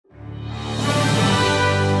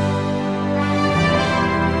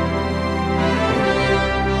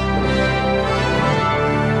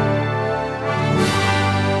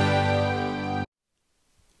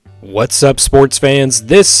What's up, sports fans?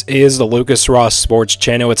 This is the Lucas Ross Sports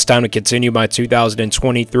Channel. It's time to continue my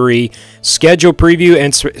 2023 schedule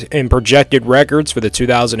preview and projected records for the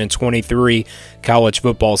 2023 college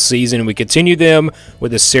football season. We continue them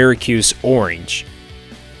with the Syracuse Orange.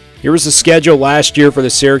 Here was the schedule last year for the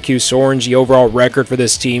Syracuse Orange. The overall record for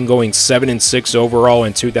this team going 7-6 overall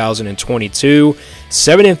in 2022,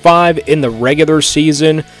 7-5 in the regular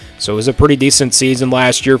season. So it was a pretty decent season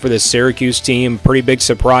last year for the Syracuse team. Pretty big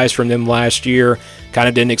surprise from them last year. Kind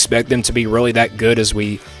of didn't expect them to be really that good as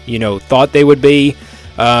we, thought they would be.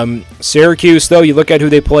 Syracuse, though, you look at who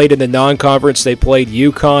they played in the non-conference. They played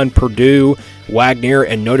UConn, Purdue, Wagner,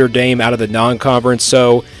 and Notre Dame out of the non-conference.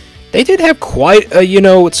 So they did have quite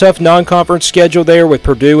a, tough non-conference schedule there with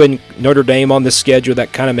Purdue and Notre Dame on the schedule.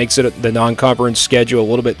 That kind of makes it the non-conference schedule a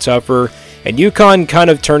little bit tougher. And UConn kind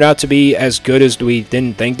of turned out to be as good as we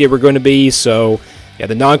didn't think they were going to be. So, yeah,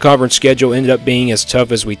 the non-conference schedule ended up being as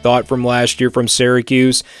tough as we thought from last year from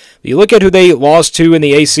Syracuse. You look at who they lost to in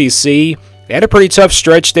the ACC. They had a pretty tough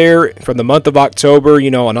stretch there from the month of October,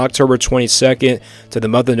 on October 22nd to the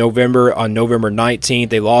month of November on November 19th.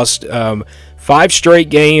 They lost 5 straight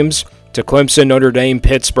games to Clemson, Notre Dame,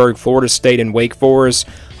 Pittsburgh, Florida State, and Wake Forest.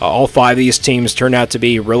 All 5 of these teams turned out to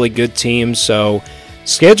be really good teams. So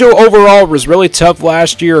schedule overall was really tough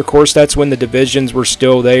last year. Of course, that's when the divisions were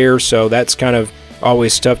still there, so that's kind of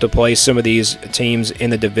always tough to play some of these teams in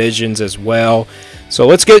the divisions as well. So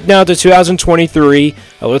let's get now to 2023.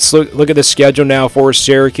 Let's look at the schedule now for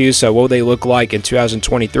Syracuse. What will they look like in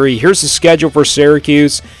 2023? Here's the schedule for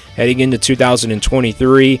Syracuse heading into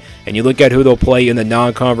 2023. And you look at who they'll play in the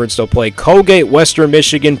non-conference. They'll play Colgate, Western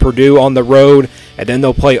Michigan, Purdue on the road, and then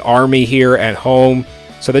they'll play Army here at home.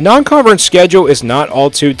 So the non-conference schedule is not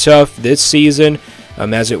all too tough this season,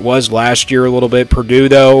 as it was last year a little bit. Purdue,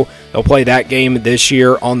 though, they'll play that game this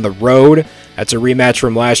year on the road. That's a rematch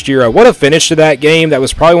from last year. What a finish to that game. That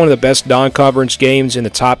was probably one of the best non-conference games in the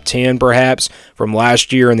top 10, perhaps, from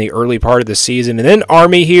last year in the early part of the season. And then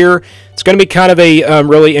Army here. It's going to be kind of a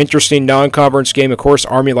really interesting non-conference game. Of course,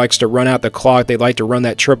 Army likes to run out the clock. They like to run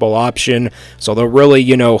that triple option. So they'll really,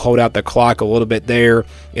 hold out the clock a little bit there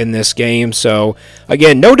in this game. So,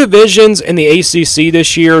 again, no divisions in the ACC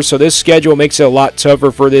this year. So this schedule makes it a lot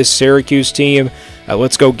tougher for this Syracuse team.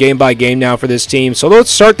 Let's go game by game now for this team. So let's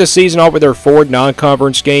start the season off with their 4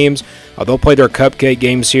 non-conference games. They'll play their cupcake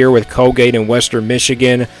games here with Colgate and Western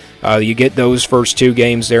Michigan. You get those first 2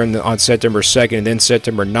 games there on September 2nd and then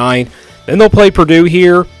September 9th. Then they'll play Purdue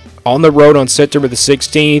here on the road on September the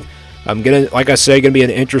 16th. Like I said, going to be an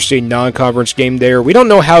interesting non-conference game there. We don't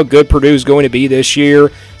know how good Purdue is going to be this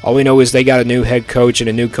year. All we know is they got a new head coach and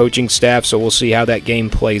a new coaching staff, so we'll see how that game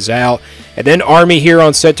plays out. And then Army here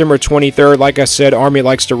on September 23rd. Like I said, Army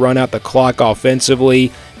likes to run out the clock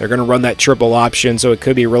offensively. They're going to run that triple option, so it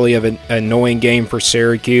could be really an annoying game for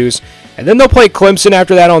Syracuse. And then they'll play Clemson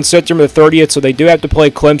after that on September 30th, so they do have to play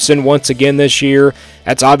Clemson once again this year.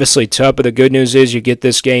 That's obviously tough, but the good news is you get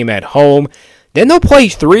this game at home. Then they'll play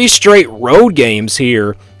 3 straight road games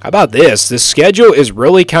here. How about this? The schedule is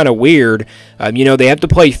really kind of weird. They have to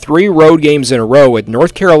play 3 road games in a row with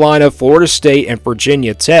North Carolina, Florida State, and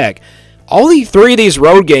Virginia Tech. All 3 of these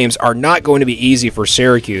road games are not going to be easy for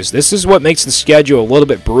Syracuse. This is what makes the schedule a little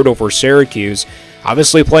bit brutal for Syracuse.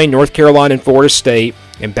 Obviously playing North Carolina and Florida State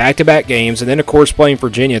in back-to-back games, and then, of course, playing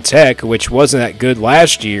Virginia Tech, which wasn't that good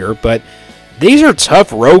last year, but these are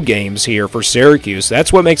tough road games here for Syracuse.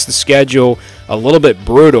 That's what makes the schedule a little bit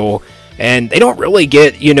brutal, and they don't really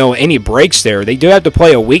get, any breaks there. They do have to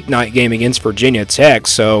play a weeknight game against Virginia Tech,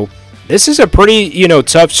 so this is a pretty,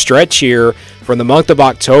 tough stretch here from the month of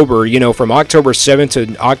October, from October 7th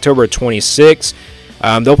to October 26th.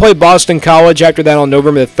 They'll play Boston College after that on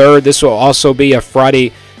November the 3rd. This will also be a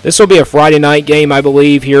Friday. This will be a Friday night game, I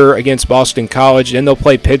believe, here against Boston College. Then they'll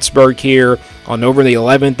play Pittsburgh here on November the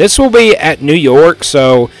 11th. This will be at New York,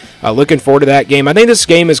 so looking forward to that game. I think this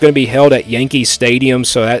game is going to be held at Yankee Stadium,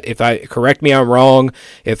 so that, correct me, I'm wrong.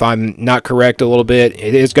 If I'm not correct a little bit,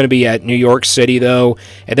 it is going to be at New York City, though.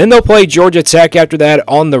 And then they'll play Georgia Tech after that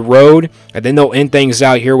on the road, and then they'll end things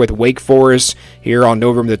out here with Wake Forest here on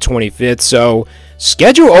November the 25th. So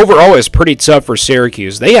schedule overall is pretty tough for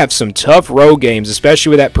Syracuse. They have some tough road games,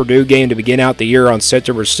 especially with that Purdue game to begin out the year on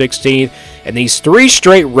September 16th, and these 3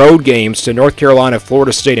 straight road games to North Carolina,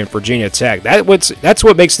 Florida State, and Virginia Tech. That's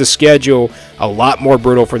what makes the schedule a lot more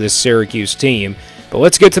brutal for this Syracuse team. But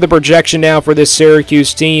let's get to the projection now for this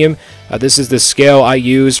Syracuse team. This is the scale I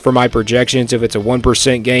use for my projections. If it's a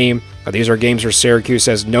 1% game, these are games where Syracuse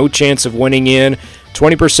has no chance of winning in.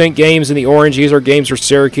 20% games in the orange, these are games where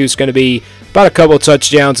Syracuse is going to be about a couple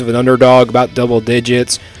touchdowns of an underdog, about double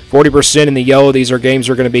digits. 40% in the yellow, these are games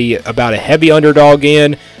that are going to be about a heavy underdog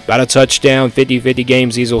in, about a touchdown. 50-50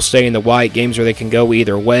 games, these will stay in the white, games where they can go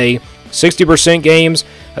either way. 60% games,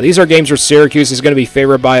 these are games where Syracuse is going to be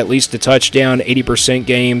favored by at least a touchdown. 80%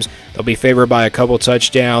 games, they'll be favored by a couple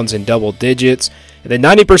touchdowns and double digits. And then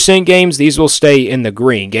 90% games, these will stay in the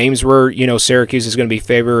green. Games where, Syracuse is going to be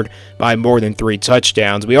favored by more than 3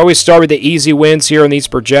 touchdowns. We always start with the easy wins here on these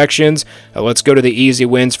projections. Let's go to the easy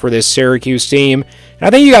wins for this Syracuse team. And I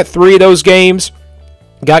think you got 3 of those games.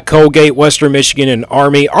 Got Colgate, Western Michigan, and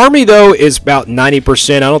Army. Army, though, is about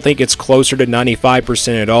 90%. I don't think it's closer to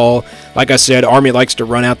 95% at all. Like I said, Army likes to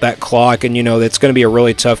run out that clock, and, it's going to be a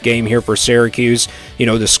really tough game here for Syracuse,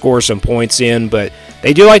 to score some points in. But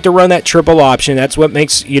they do like to run that triple option. That's what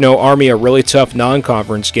makes, Army a really tough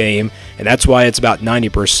non-conference game, and that's why it's about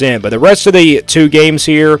 90%. But the rest of the 2 games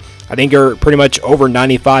here, I think are pretty much over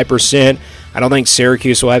 95%. I don't think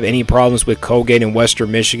Syracuse will have any problems with Colgate and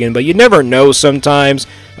Western Michigan, but you never know sometimes.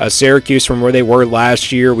 Syracuse, from where they were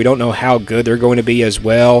last year, we don't know how good they're going to be as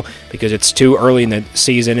well because it's too early in the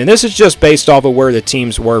season, and this is just based off of where the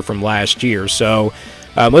teams were from last year. So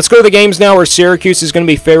let's go to the games now where Syracuse is going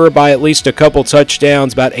to be favored by at least a couple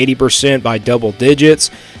touchdowns, about 80% by double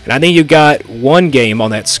digits. And I think you got 1 game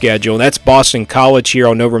on that schedule, and that's Boston College here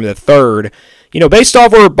on November the 3rd. Based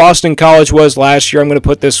off where Boston College was last year, I'm going to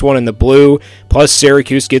put this one in the blue. Plus,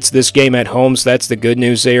 Syracuse gets this game at home, so that's the good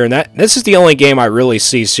news there. And this is the only game I really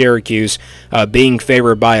see Syracuse being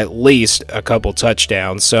favored by at least a couple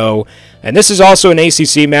touchdowns. And this is also an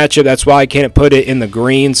ACC matchup. That's why I can't put it in the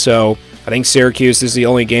green. So I think Syracuse is the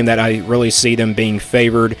only game that I really see them being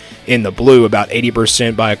favored in the blue, about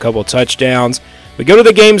 80% by a couple touchdowns. We go to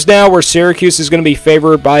the games now where Syracuse is going to be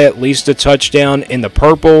favored by at least a touchdown in the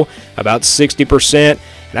purple, about 60%.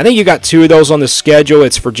 And I think you got 2 of those on the schedule.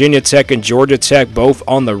 It's Virginia Tech and Georgia Tech, both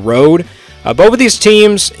on the road. Both of these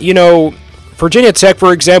teams, Virginia Tech,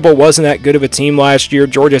 for example, wasn't that good of a team last year.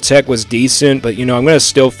 Georgia Tech was decent, but, I'm going to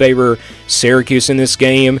still favor Syracuse in this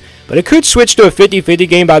game. But it could switch to a 50-50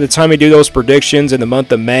 game by the time we do those predictions in the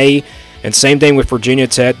month of May. And same thing with Virginia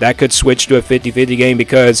Tech. That could switch to a 50-50 game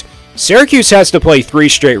because Syracuse has to play 3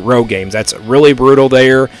 straight road games. That's really brutal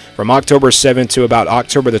there. From October 7th to about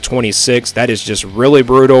October the 26th, that is just really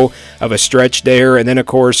brutal of a stretch there. And then, of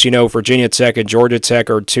course, Virginia Tech and Georgia Tech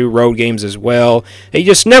are 2 road games as well. You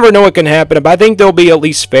just never know what can happen, but I think they'll be at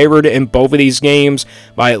least favored in both of these games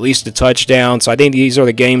by at least a touchdown. So I think these are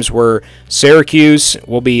the games where Syracuse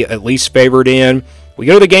will be at least favored in. We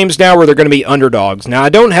go to the games now where they're going to be underdogs. Now, I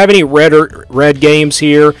don't have any red games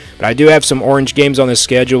here, but I do have some orange games on the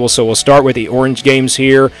schedule, so we'll start with the orange games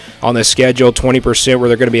here on the schedule, 20%, where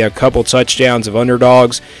they're going to be a couple touchdowns of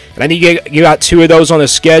underdogs. And I think you got 2 of those on the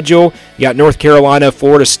schedule. You got North Carolina,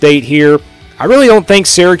 Florida State here. I really don't think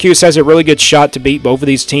Syracuse has a really good shot to beat both of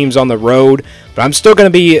these teams on the road, but I'm still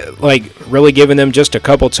going to be really giving them just a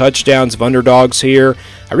couple touchdowns of underdogs here.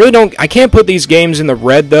 I can't put these games in the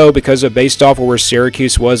red though because of based off of where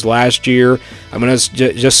Syracuse was last year. I'm going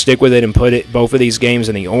to just stick with it and put both of these games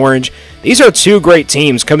in the orange. These are 2 great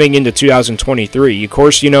teams coming into 2023. Of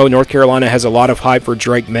course, North Carolina has a lot of hype for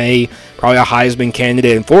Drake May, probably a Heisman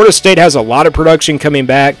candidate, and Florida State has a lot of production coming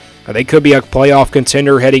back. They could be a playoff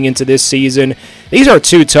contender heading into this season. These are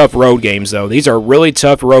 2 tough road games, though. These are really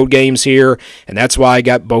tough road games here, and that's why I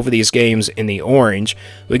got both of these games in the orange.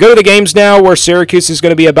 We go to the games now where Syracuse is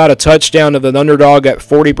going to be about a touchdown of an underdog at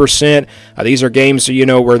 40%. These are games,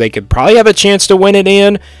 where they could probably have a chance to win it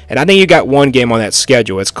in, and I think you got 1 game on that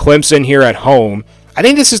schedule. It's Clemson here at home. I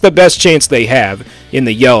think this is the best chance they have in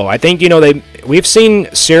the yellow. I think, we've seen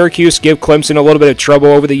Syracuse give Clemson a little bit of trouble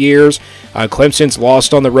over the years. Clemson's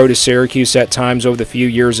lost on the road to Syracuse at times over the few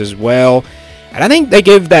years as well. And I think they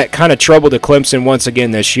give that kind of trouble to Clemson once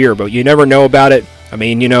again this year, but you never know about it. I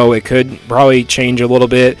mean, it could probably change a little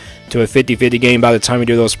bit to a 50-50 game by the time we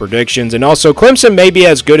do those predictions. And also, Clemson may be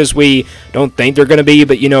as good as we don't think they're going to be,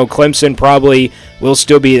 but, Clemson probably will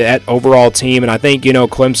still be that overall team. And I think,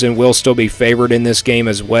 Clemson will still be favored in this game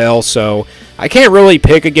as well. So I can't really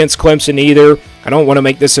pick against Clemson either. I don't want to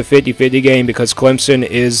make this a 50-50 game because Clemson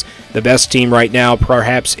is the best team right now,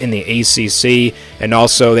 perhaps in the ACC. And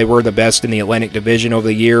also, they were the best in the Atlantic Division over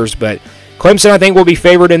the years. But Clemson, I think, will be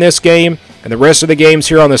favored in this game. And the rest of the games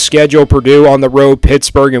here on the schedule, Purdue on the road,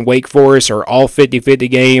 Pittsburgh, and Wake Forest are all 50-50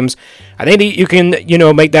 games. I think you can,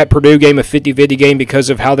 make that Purdue game a 50-50 game because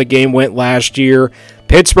of how the game went last year.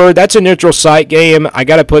 Pittsburgh, that's a neutral site game. I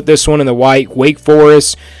got to put this one in the white. Wake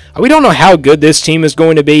Forest, we don't know how good this team is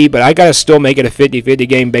going to be, but I got to still make it a 50-50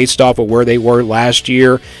 game based off of where they were last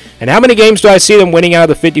year. And how many games do I see them winning out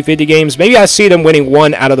of the 50-50 games? Maybe I see them winning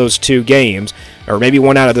 1 out of those 2 games, or maybe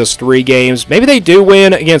 1 out of those 3 games. Maybe they do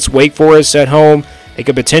win against Wake Forest at home. They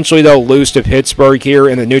could potentially, though, lose to Pittsburgh here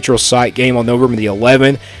in the neutral site game on November the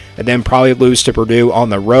 11th, and then probably lose to Purdue on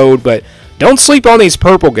the road. But don't sleep on these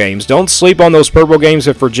purple games. Don't sleep on those purple games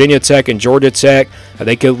with Virginia Tech and Georgia Tech.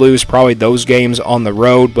 They could lose probably those games on the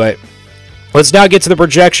road. But let's now get to the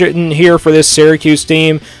projection here for this Syracuse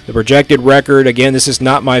team. The projected record, again, this is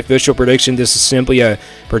not my official prediction. This is simply a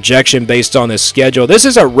projection based on this schedule. This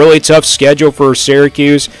is a really tough schedule for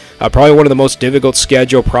Syracuse. Probably one of the most difficult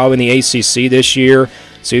schedule probably in the ACC this year.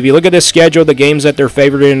 So if you look at this schedule, the games that they're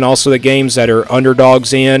favored in and also the games that are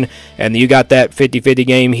underdogs in, and you got that 50-50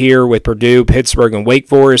 game here with Purdue, Pittsburgh, and Wake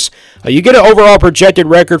Forest, you get an overall projected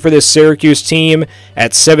record for this Syracuse team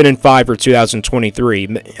at 7-5 for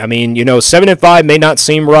 2023. I mean, 7-5 may not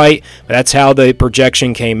seem right, but that's how the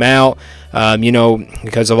projection came out.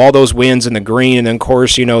 Because of all those wins in the green, and then, of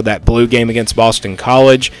course, that blue game against Boston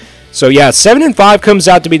College. So, yeah, 7-5 comes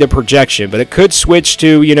out to be the projection, but it could switch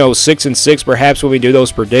to, 6-6 perhaps when we do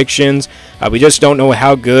those predictions. We just don't know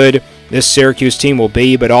how good this Syracuse team will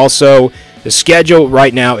be, but also the schedule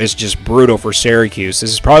right now is just brutal for Syracuse.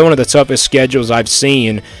 This is probably one of the toughest schedules I've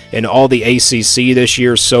seen in all the ACC this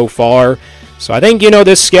year so far. So I think,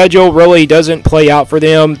 this schedule really doesn't play out for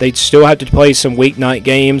them. They still have to play some weeknight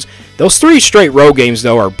games. Those 3 straight road games,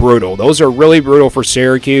 though, are brutal. Those are really brutal for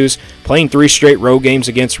Syracuse, playing 3 straight road games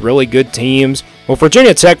against really good teams. Well,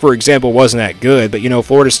 Virginia Tech, for example, wasn't that good, but,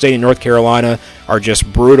 Florida State and North Carolina are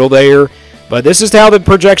just brutal there. But this is how the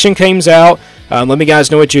projection comes out. Let me guys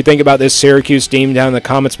know what you think about this Syracuse team down in the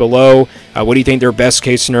comments below. What do you think their best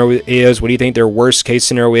case scenario is? What do you think their worst case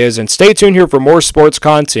scenario is? And stay tuned here for more sports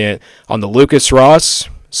content on the Lucas Ross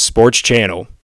Sports Channel.